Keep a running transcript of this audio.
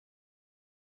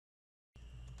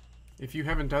If you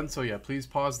haven't done so yet, please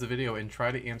pause the video and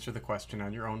try to answer the question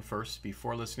on your own first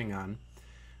before listening on.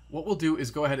 What we'll do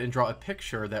is go ahead and draw a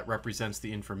picture that represents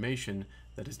the information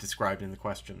that is described in the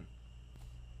question.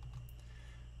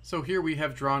 So here we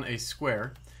have drawn a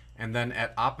square, and then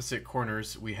at opposite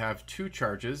corners we have two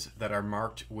charges that are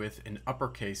marked with an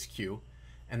uppercase Q,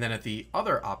 and then at the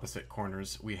other opposite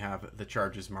corners we have the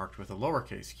charges marked with a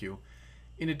lowercase q.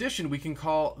 In addition, we can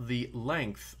call the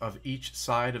length of each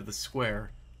side of the square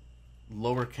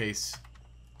lowercase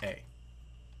a.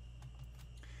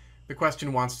 The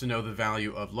question wants to know the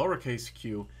value of lowercase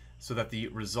q so that the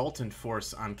resultant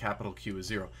force on capital Q is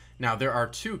 0. Now there are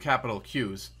two capital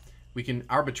Q's. We can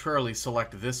arbitrarily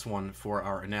select this one for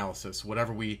our analysis.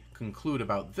 Whatever we conclude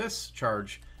about this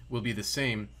charge will be the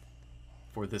same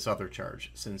for this other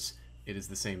charge, since it is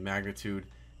the same magnitude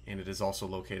and it is also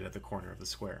located at the corner of the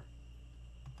square.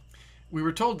 We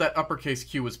were told that uppercase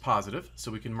Q was positive,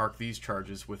 so we can mark these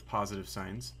charges with positive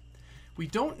signs. We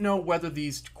don't know whether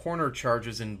these corner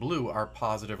charges in blue are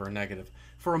positive or negative.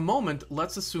 For a moment,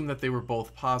 let's assume that they were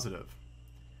both positive.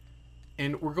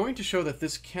 And we're going to show that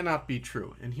this cannot be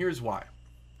true, and here's why.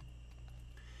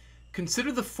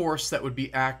 Consider the force that would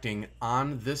be acting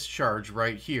on this charge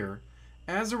right here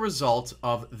as a result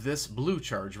of this blue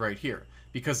charge right here.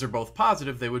 Because they're both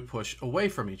positive, they would push away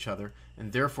from each other,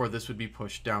 and therefore this would be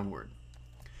pushed downward.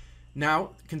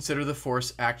 Now consider the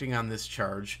force acting on this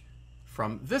charge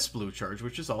from this blue charge,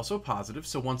 which is also positive.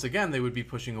 So once again, they would be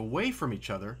pushing away from each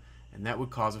other, and that would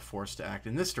cause a force to act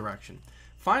in this direction.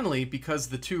 Finally, because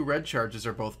the two red charges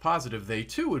are both positive, they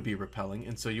too would be repelling,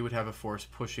 and so you would have a force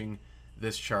pushing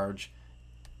this charge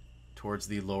towards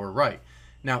the lower right.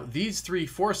 Now, these three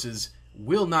forces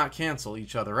will not cancel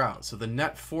each other out, so the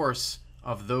net force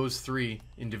of those three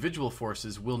individual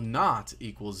forces will not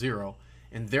equal 0,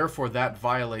 and therefore that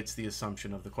violates the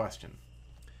assumption of the question.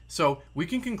 So we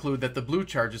can conclude that the blue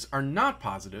charges are not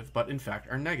positive, but in fact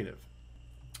are negative.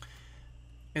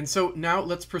 And so now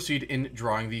let's proceed in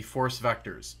drawing the force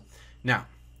vectors. Now,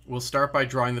 we'll start by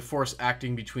drawing the force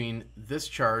acting between this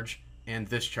charge and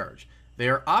this charge. They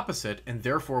are opposite and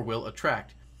therefore will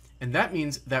attract. And that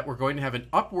means that we're going to have an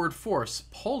upward force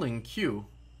pulling Q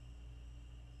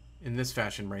in this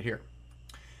fashion right here.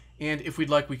 And if we'd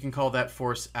like, we can call that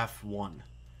force F1.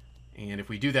 And if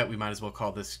we do that, we might as well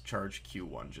call this charge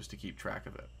Q1 just to keep track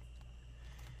of it.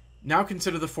 Now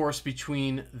consider the force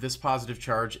between this positive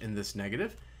charge and this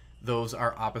negative. Those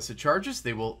are opposite charges.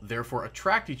 They will therefore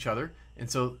attract each other. And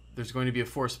so there's going to be a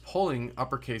force pulling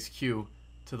uppercase Q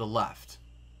to the left.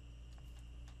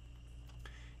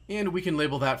 And we can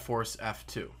label that force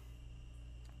F2.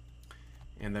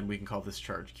 And then we can call this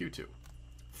charge Q2.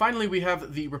 Finally, we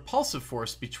have the repulsive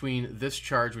force between this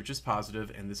charge, which is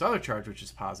positive, and this other charge, which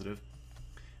is positive.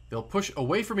 They'll push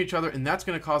away from each other, and that's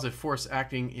going to cause a force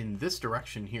acting in this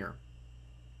direction here.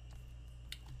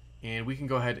 And we can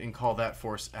go ahead and call that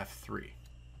force F3.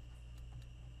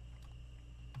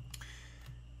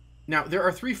 Now, there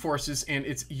are three forces, and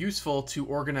it's useful to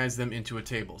organize them into a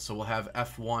table. So we'll have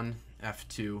F1,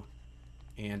 F2,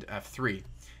 and F3.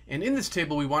 And in this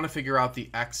table, we want to figure out the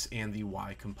X and the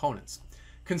Y components.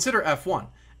 Consider F1.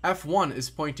 F1 is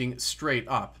pointing straight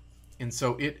up, and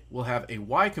so it will have a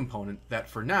Y component that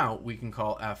for now we can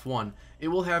call F1. It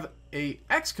will have a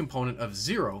X component of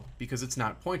 0 because it's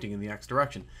not pointing in the X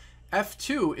direction.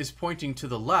 F2 is pointing to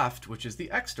the left, which is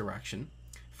the X direction.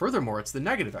 Furthermore, it's the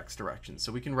negative X direction,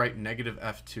 so we can write negative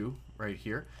F2 right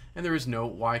here, and there is no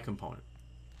Y component.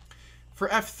 For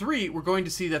F3, we're going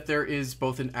to see that there is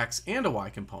both an X and a Y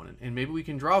component, and maybe we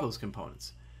can draw those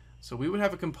components. So we would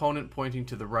have a component pointing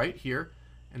to the right here,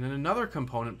 and then another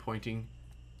component pointing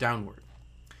downward.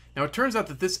 Now it turns out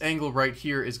that this angle right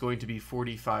here is going to be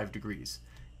 45 degrees.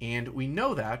 And we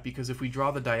know that because if we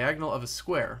draw the diagonal of a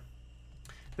square,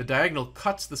 the diagonal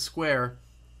cuts the square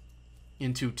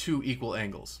into two equal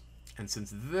angles. And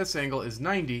since this angle is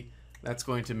 90, that's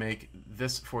going to make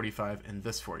this 45 and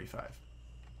this 45.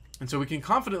 And so we can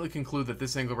confidently conclude that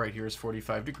this angle right here is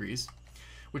 45 degrees,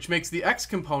 which makes the X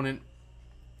component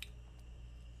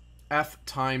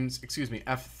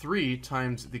F3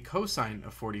 times the cosine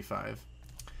of 45,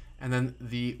 and then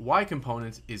the Y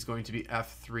component is going to be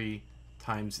F3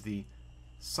 times the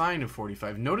sine of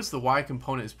 45. Notice the Y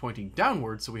component is pointing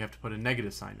downward, so we have to put a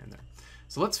negative sign in there.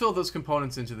 So let's fill those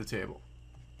components into the table.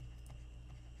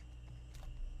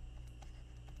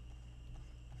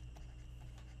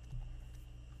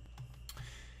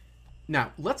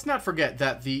 Now, let's not forget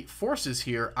that the forces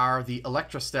here are the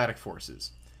electrostatic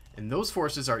forces. And those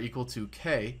forces are equal to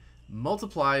K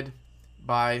multiplied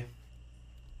by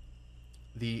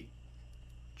the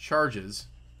charges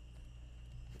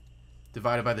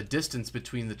divided by the distance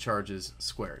between the charges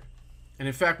squared. And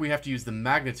in fact, we have to use the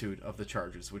magnitude of the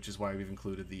charges, which is why we've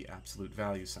included the absolute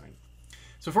value sign.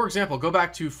 So for example, go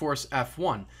back to force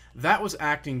F1. That was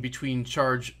acting between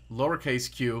charge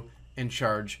lowercase q and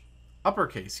charge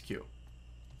uppercase q.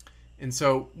 And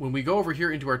so when we go over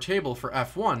here into our table for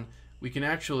F1, we can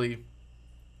actually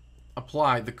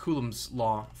apply the Coulomb's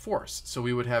law force. So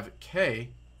we would have K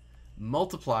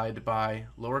multiplied by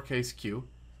lowercase q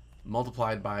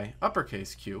multiplied by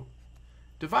uppercase q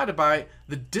divided by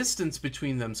the distance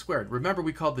between them squared. Remember,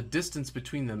 we called the distance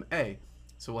between them a,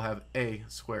 so we'll have a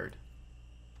squared.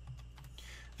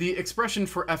 The expression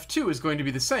for F2 is going to be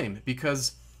the same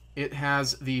because it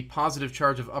has the positive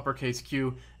charge of uppercase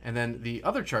q and then the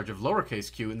other charge of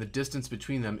lowercase q, and the distance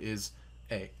between them is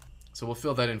a. So we'll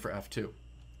fill that in for F2.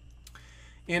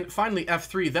 And finally,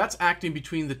 F3, that's acting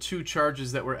between the two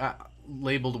charges that were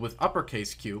labeled with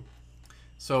uppercase q.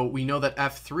 So we know that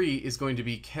F3 is going to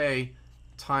be k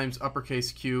times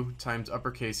uppercase q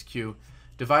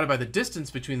divided by the distance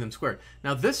between them squared.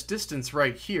 Now this distance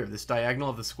right here, this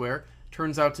diagonal of the square,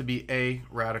 turns out to be a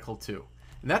radical 2.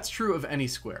 And that's true of any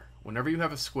square. Whenever you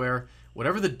have a square,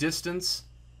 whatever the distance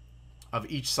of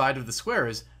each side of the square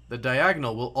is, the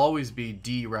diagonal will always be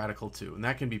d radical 2. And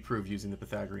that can be proved using the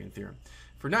Pythagorean theorem.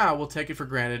 For now, we'll take it for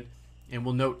granted, and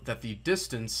we'll note that the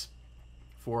distance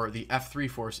for the F3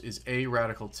 force is a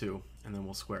radical 2, and then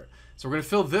we'll square it. So we're going to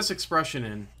fill this expression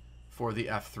in for the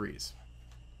F3s.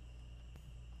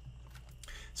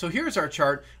 So here's our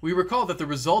chart. We recall that the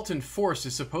resultant force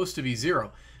is supposed to be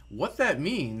 0. What that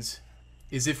means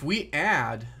is if we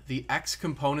add the x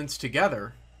components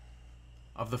together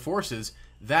of the forces,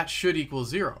 that should equal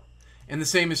 0. And the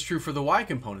same is true for the y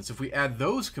components. If we add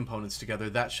those components together,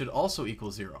 that should also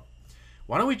equal 0.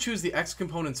 Why don't we choose the x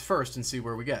components first and see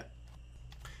where we get?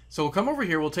 So we'll come over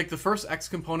here, we'll take the first x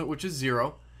component, which is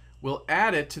 0. We'll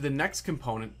add it to the next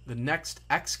component, the next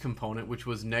x component, which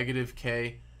was negative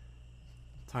k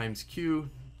times q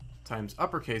times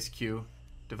uppercase q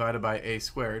divided by a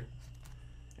squared.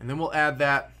 And then we'll add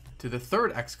that to the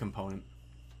third x component.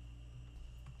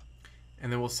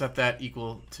 And then we'll set that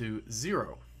equal to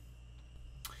 0.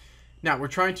 Now we're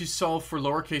trying to solve for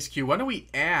lowercase q. Why don't we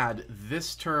add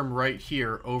this term right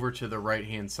here over to the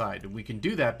right-hand side? And we can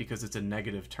do that because it's a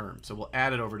negative term. So we'll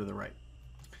add it over to the right.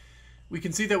 We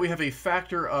can see that we have a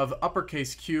factor of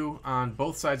uppercase q on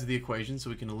both sides of the equation, so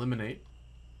we can eliminate.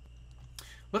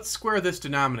 Let's square this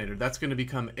denominator. That's going to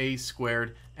become a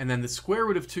squared, and then the square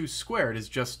root of 2 squared is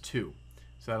just 2.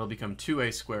 So that'll become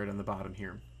 2a squared on the bottom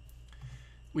here.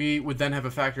 We would then have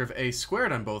a factor of a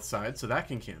squared on both sides, so that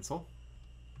can cancel.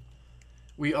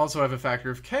 We also have a factor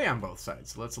of k on both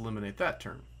sides, so let's eliminate that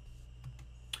term.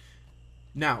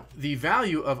 Now, the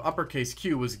value of uppercase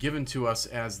q was given to us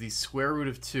as the square root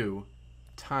of 2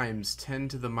 times 10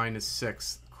 to the minus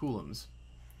 6 coulombs.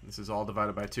 This is all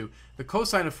divided by 2. The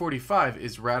cosine of 45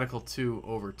 is radical 2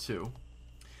 over 2.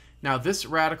 Now this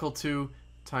radical 2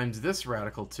 times this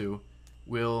radical 2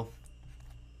 will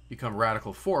become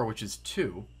radical 4, which is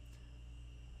 2.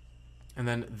 And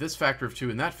then this factor of 2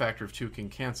 and that factor of 2 can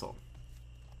cancel.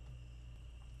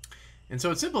 And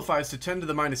so it simplifies to 10 to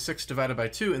the minus 6 divided by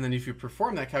 2, and then if you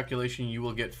perform that calculation, you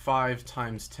will get 5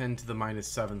 times 10 to the minus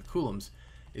 7 coulombs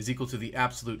is equal to the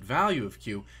absolute value of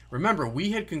q. Remember,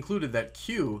 we had concluded that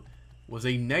q was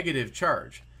a negative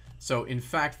charge. So in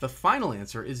fact, the final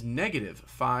answer is negative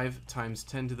 5 times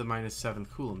 10 to the minus 7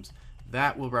 coulombs.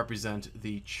 That will represent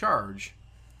the charge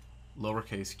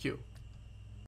lowercase q.